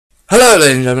Hello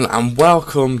ladies and gentlemen, and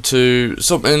welcome to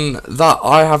something that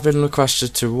I have been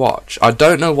requested to watch. I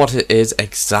don't know what it is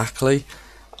exactly.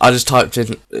 I just typed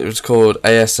in, it was called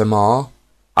ASMR.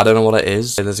 I don't know what it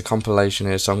is. There's a compilation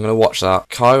here, so I'm going to watch that.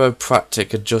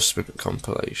 Chiropractic adjustment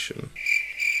compilation.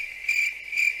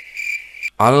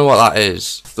 I don't know what that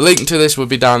is. The link to this will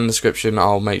be down in the description.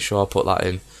 I'll make sure I put that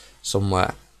in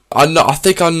somewhere. I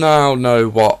think I now know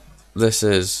what this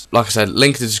is. Like I said,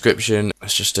 link in the description.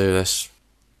 Let's just do this.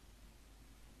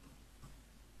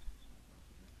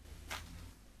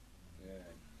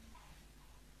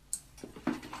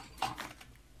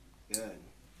 Good.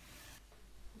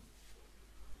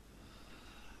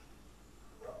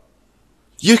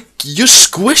 You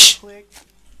squish. Click,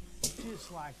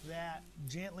 just like that.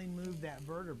 Gently move that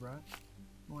vertebra,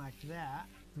 like that.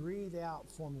 Breathe out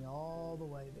for me all the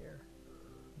way there.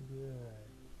 Good.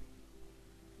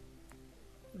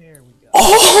 There we go.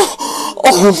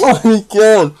 Oh my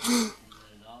god.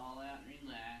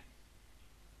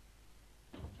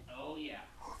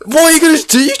 What are you gonna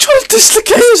do? You trying to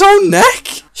dislocate his own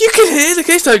neck? You can hear the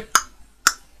case like.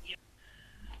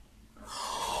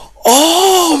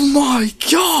 Oh my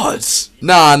god!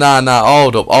 Nah.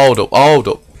 Hold up.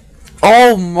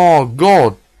 Oh my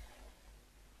god!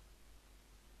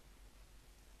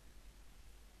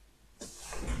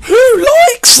 Who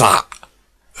likes that?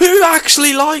 Who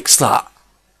actually likes that?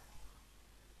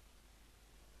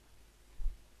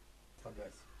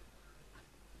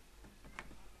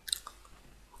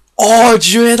 Oh,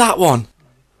 did you hear that one?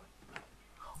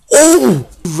 Oh!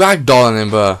 Ragdolling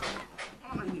him, bro.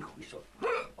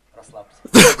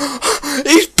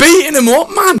 He's beating him up,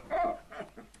 man!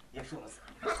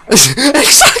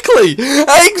 Exactly!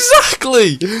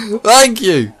 Thank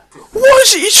you! What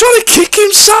is it? He's trying to kick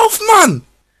himself, man!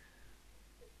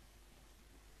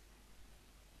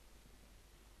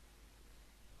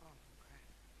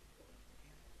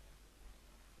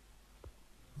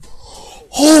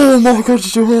 Oh my god,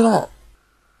 did you hear that?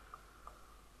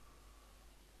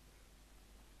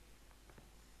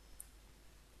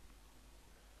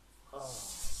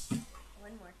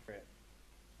 One more.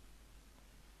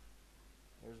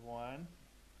 There's 1,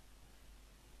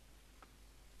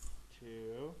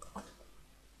 2.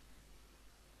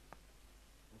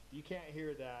 If you can't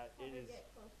hear that, it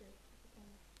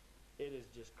is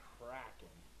just cracking.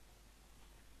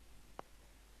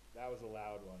 That was a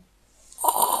loud one.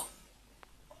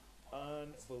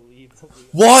 Unbelievably.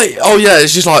 Why? Oh yeah,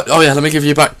 it's just like, oh yeah, let me give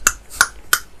you back.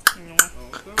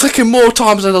 Clicking more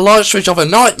times than the light switch of a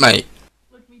night, mate.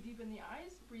 Look me deep in the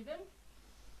eyes. Breathe in.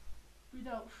 Breathe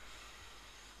out.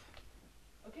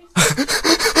 Okay.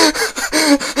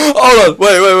 Hold on,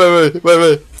 wait.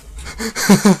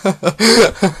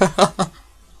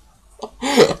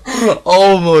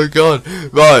 Oh my god.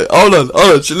 Right, hold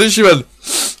on. She literally went,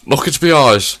 look into my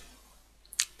eyes.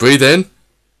 Breathe in.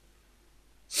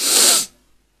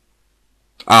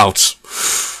 Out.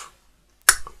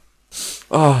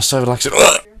 Oh, so relaxing. Your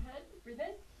head. Breathe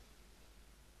in.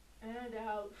 And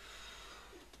out.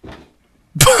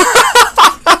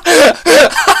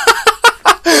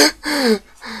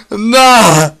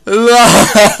 Nah.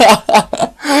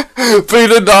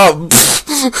 Breathe in now.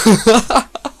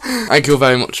 Thank you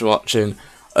very much for watching.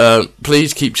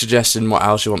 Please keep suggesting what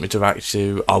else you want me to react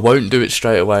to. I won't do it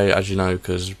straight away, as you know,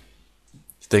 because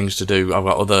things to do. I've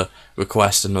got other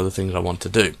requests and other things I want to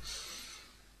do.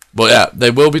 But yeah,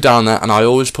 they will be down there, and I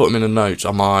always put them in the notes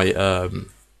on my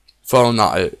phone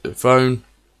that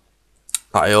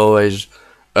I always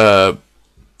go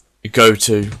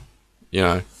to. You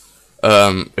know,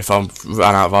 if I'm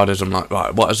ran out of ideas, I'm like,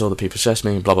 right, what has other people suggest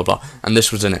me? Blah blah blah. And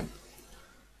this was in it.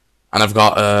 And I've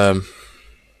got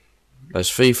there's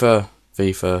FIFA,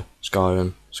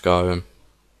 Skyrim.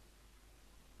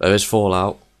 There is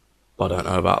Fallout, but I don't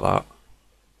know about that.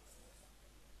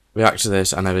 React to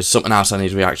this, and there is something else I need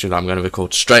to react to that I'm going to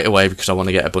record straight away because I want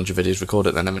to get a bunch of videos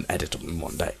recorded and then edit them in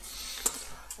one day.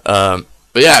 But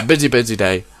yeah, busy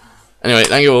day. Anyway,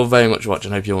 thank you all very much for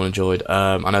watching. I hope you all enjoyed.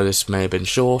 I know this may have been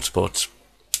short, but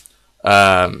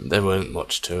there wasn't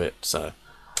much to it, so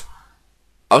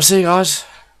I'll see you guys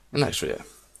in the next video.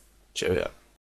 Cheerio.